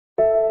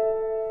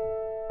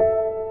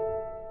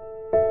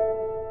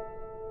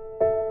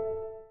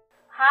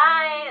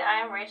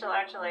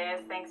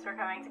Archelaus. Thanks for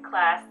coming to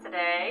class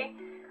today.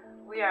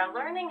 We are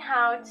learning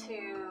how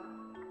to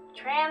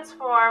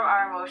transform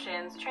our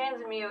emotions,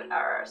 transmute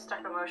our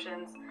stuck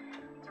emotions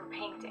through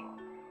painting.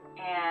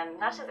 And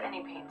not just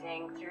any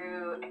painting,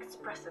 through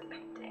expressive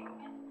painting.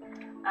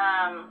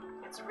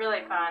 It's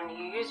really fun.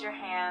 You use your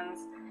hands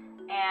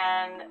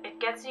and it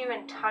gets you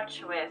in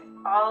touch with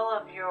all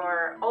of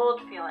your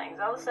old feelings,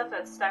 all the stuff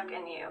that's stuck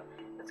in you,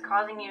 that's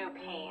causing you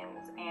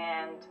pains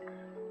and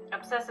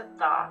obsessive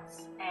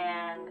thoughts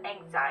and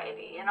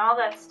anxiety and all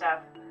that stuff.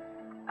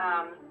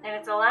 And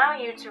it's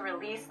allowing you to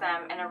release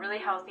them in a really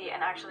healthy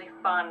and actually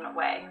fun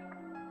way.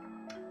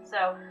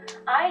 So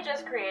I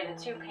just created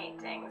two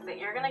paintings that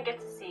you're going to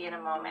get to see in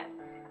a moment.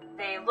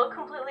 They look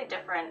completely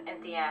different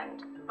at the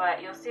end,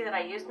 but you'll see that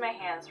I used my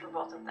hands for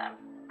both of them.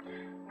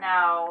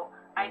 Now,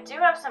 I do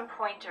have some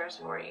pointers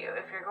for you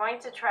if you're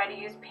going to try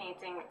to use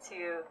painting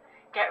to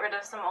get rid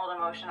of some old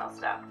emotional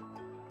stuff.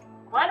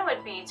 One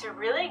would be to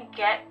really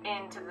get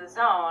into the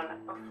zone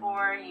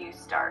before you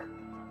start.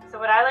 So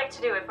what I like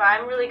to do, if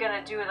I'm really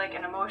going to do like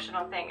an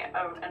emotional thing,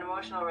 an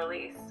emotional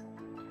release,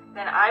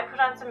 then I put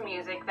on some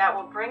music that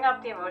will bring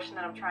up the emotion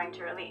that I'm trying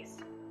to release.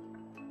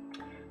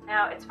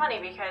 Now, it's funny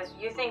because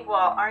you think,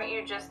 well, aren't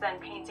you just then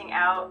painting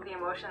out the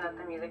emotion that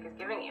the music is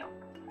giving you?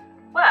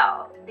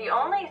 Well, the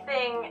only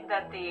thing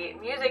that the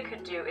music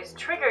could do is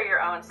trigger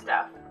your own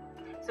stuff.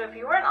 So if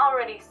you weren't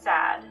already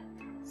sad,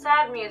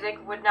 sad music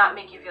would not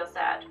make you feel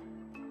sad.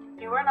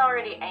 If you weren't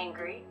already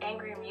angry,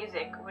 angry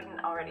music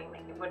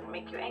wouldn't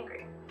make you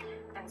angry.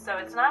 And so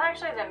it's not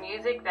actually the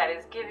music that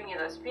is giving you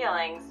those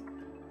feelings,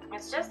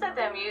 it's just that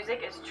the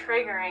music is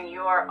triggering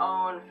your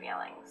own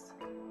feelings.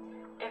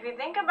 If you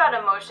think about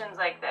emotions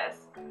like this,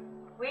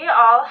 we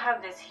all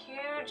have this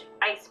huge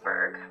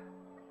iceberg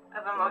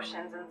of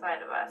emotions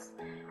inside of us.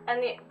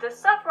 And the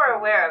stuff we're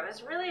aware of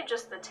is really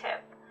just the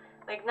tip.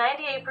 Like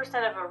 98%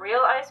 of a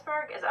real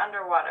iceberg is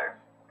underwater.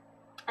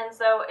 And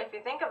so if you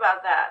think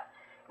about that,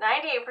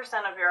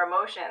 98% of your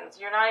emotions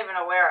you're not even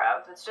aware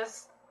of. It's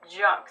just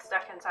junk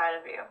stuck inside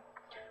of you.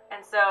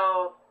 And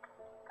so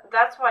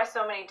that's why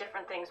so many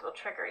different things will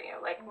trigger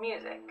you, like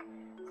music.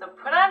 So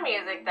put on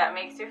music that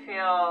makes you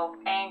feel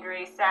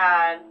angry,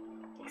 sad,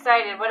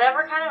 excited,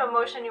 whatever kind of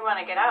emotion you want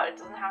to get out. It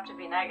doesn't have to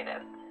be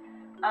negative.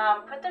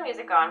 Put the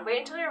music on, wait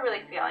until you're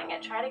really feeling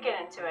it, try to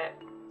get into it,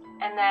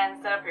 and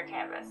then set up your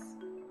canvas.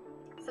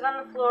 Sit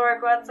on the floor,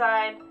 go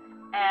outside,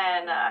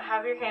 and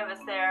have your canvas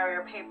there or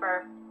your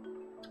paper.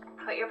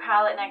 Put your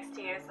palette next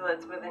to you so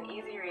it's within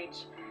easy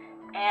reach,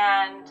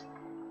 and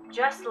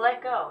just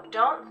let go.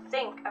 Don't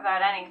think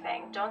about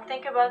anything. Don't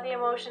think about the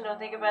emotion, don't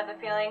think about the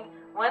feeling.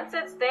 Once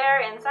it's there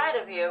inside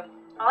of you,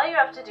 all you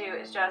have to do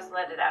is just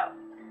let it out.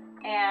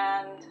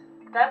 And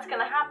that's going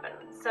to happen.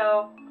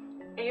 So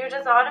you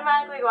just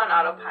automatically go on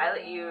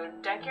autopilot. You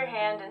dunk your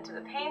hand into the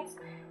paints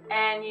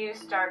and you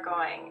start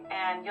going.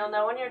 And you'll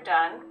know when you're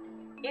done,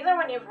 either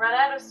when you've run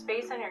out of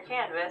space on your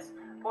canvas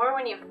or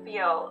when you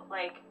feel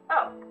like,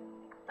 oh,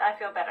 I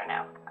feel better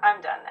now.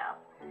 I'm done now.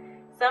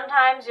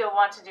 Sometimes you'll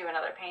want to do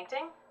another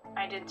painting.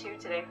 I did two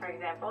today, for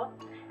example.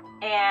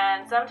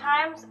 And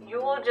sometimes you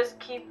will just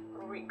keep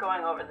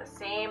going over the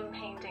same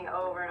painting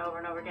over and over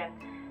and over again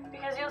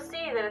because you'll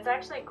see that it's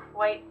actually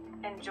quite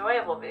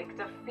enjoyable. The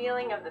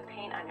feeling of the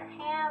paint on your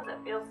hands, it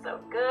feels so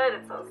good.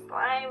 It's so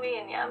slimy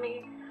and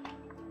yummy.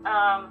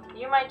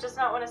 You might just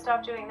not want to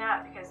stop doing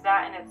that because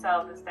that in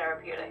itself is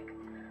therapeutic.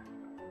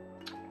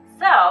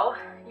 So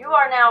you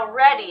are now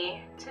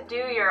ready to do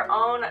your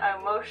own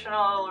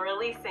emotional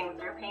releasing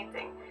through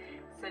painting.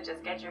 So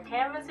just get your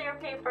canvas or your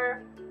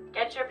paper,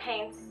 get your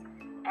paints,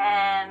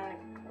 and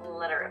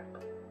let it rip.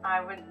 I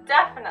would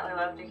definitely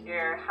love to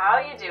hear how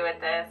you do with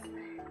this,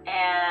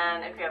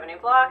 and if you have any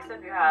blocks,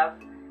 if you have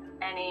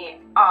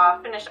any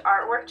finished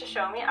artwork to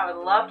show me, I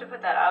would love to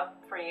put that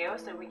up for you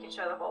so we can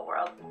show the whole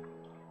world.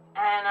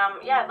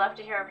 And yeah, I'd love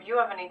to hear if you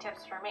have any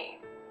tips for me.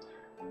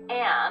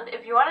 And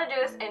if you want to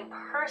do this in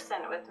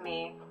person with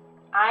me,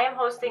 I am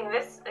hosting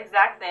this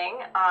exact thing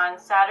on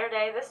this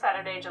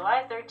Saturday,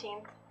 July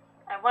 13th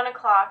at 1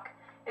 o'clock.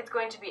 It's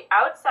going to be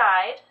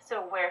outside,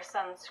 so wear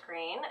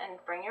sunscreen and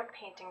bring your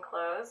painting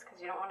clothes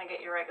because you don't want to get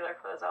your regular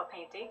clothes all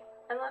painty,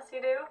 unless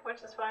you do,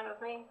 which is fine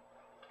with me.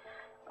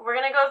 We're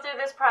going to go through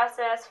this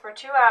process for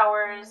 2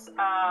 hours.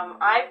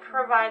 I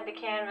provide the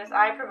canvas,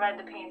 I provide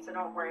the paint, so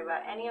don't worry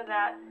about any of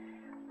that.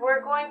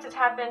 We're going to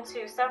tap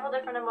into several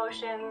different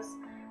emotions.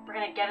 We're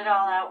going to get it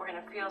all out. We're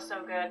going to feel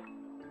so good.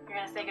 You're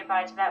going to say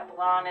goodbye to that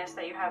blandness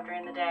that you have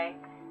during the day.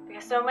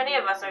 Because so many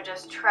of us are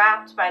just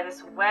trapped by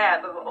this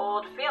web of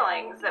old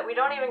feelings that we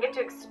don't even get to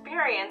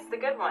experience the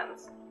good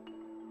ones.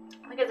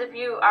 Because if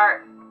you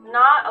are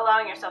not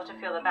allowing yourself to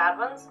feel the bad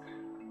ones,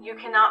 you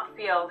cannot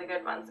feel the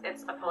good ones.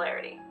 It's a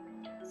polarity.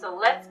 So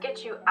let's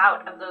get you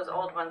out of those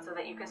old ones so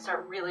that you can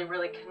start really,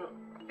 really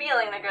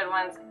feeling the good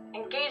ones,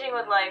 engaging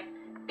with life,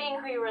 being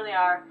who you really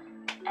are,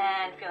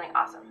 and feeling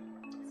awesome.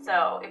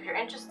 So if you're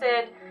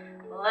interested,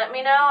 let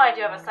me know. I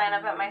do have a sign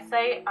up at my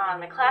site on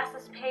the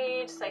classes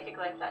page,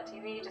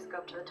 psychiclife.tv. Just go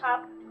up to the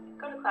top,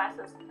 go to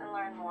classes, and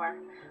learn more.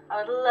 I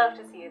would love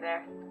to see you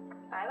there.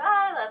 Bye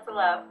bye, lots of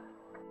love.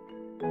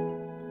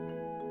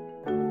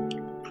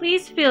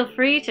 Please feel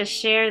free to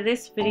share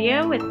this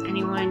video with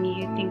anyone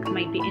you think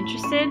might be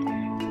interested.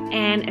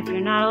 And if you're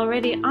not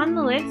already on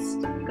the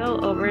list, go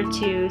over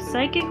to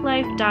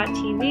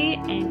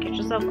psychiclife.tv and get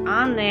yourself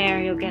on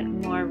there. You'll get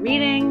more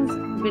readings,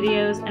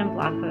 videos, and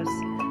blog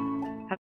posts.